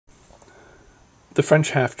The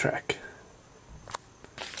French half track.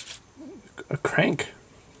 A crank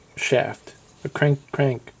shaft. A crank.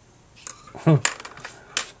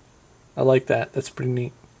 I like that. That's pretty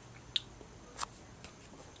neat.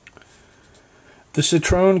 The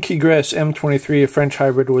Citroen-Kegresse M23, a French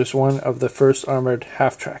hybrid, was one of the first armored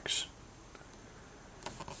half-tracks.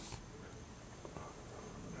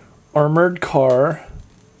 Armored car.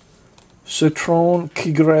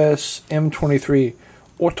 Citroen-Kegresse M23.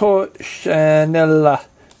 Auto Chanel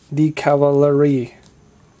de Cavalerie.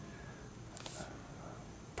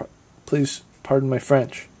 Please pardon my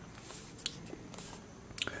French.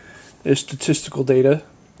 There's statistical data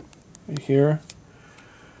here.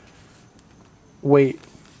 Weight,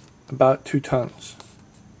 about 2 tons.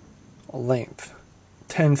 Length,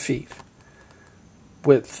 10 feet.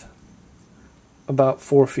 Width, about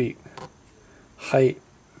 4 feet. Height,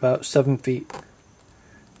 about 7 feet.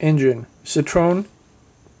 Engine, Citroen,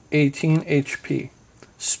 18 HP.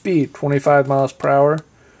 Speed, 25 miles per hour.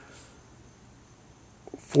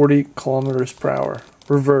 40 kilometers per hour.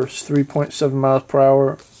 Reverse, 3.7 miles per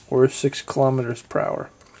hour or 6 kilometers per hour.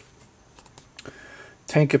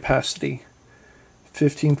 Tank capacity,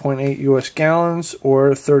 15.8 US gallons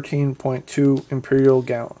or 13.2 imperial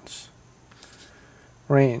gallons.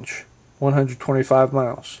 Range, 125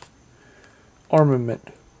 miles.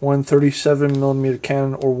 Armament, 1 37mm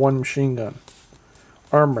cannon or 1 machine gun.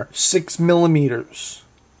 Armor, 6 millimeters.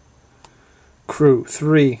 Crew,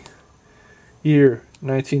 3. Year,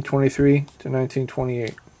 1923 to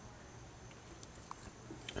 1928.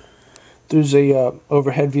 There's a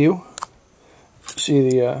overhead view.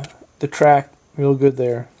 See the track real good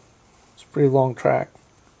there. It's a pretty long track.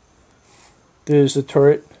 There's the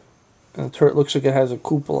turret, and the turret looks like it has a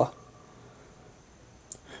cupola.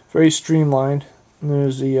 Very streamlined. And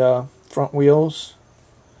there's the front wheels.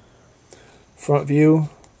 Front view,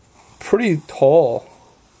 pretty tall.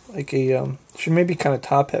 Like a should maybe kind of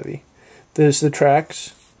top heavy. There's the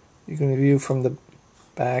tracks. You can view from the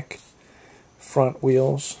back. Front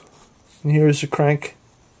wheels. And here's the crank.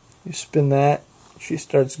 You spin that, she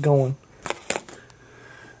starts going.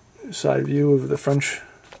 Side view of the French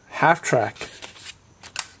half track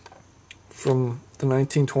from the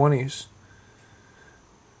 1920s.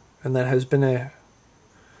 And that has been a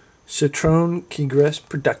Citroen-Kegresse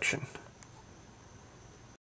production.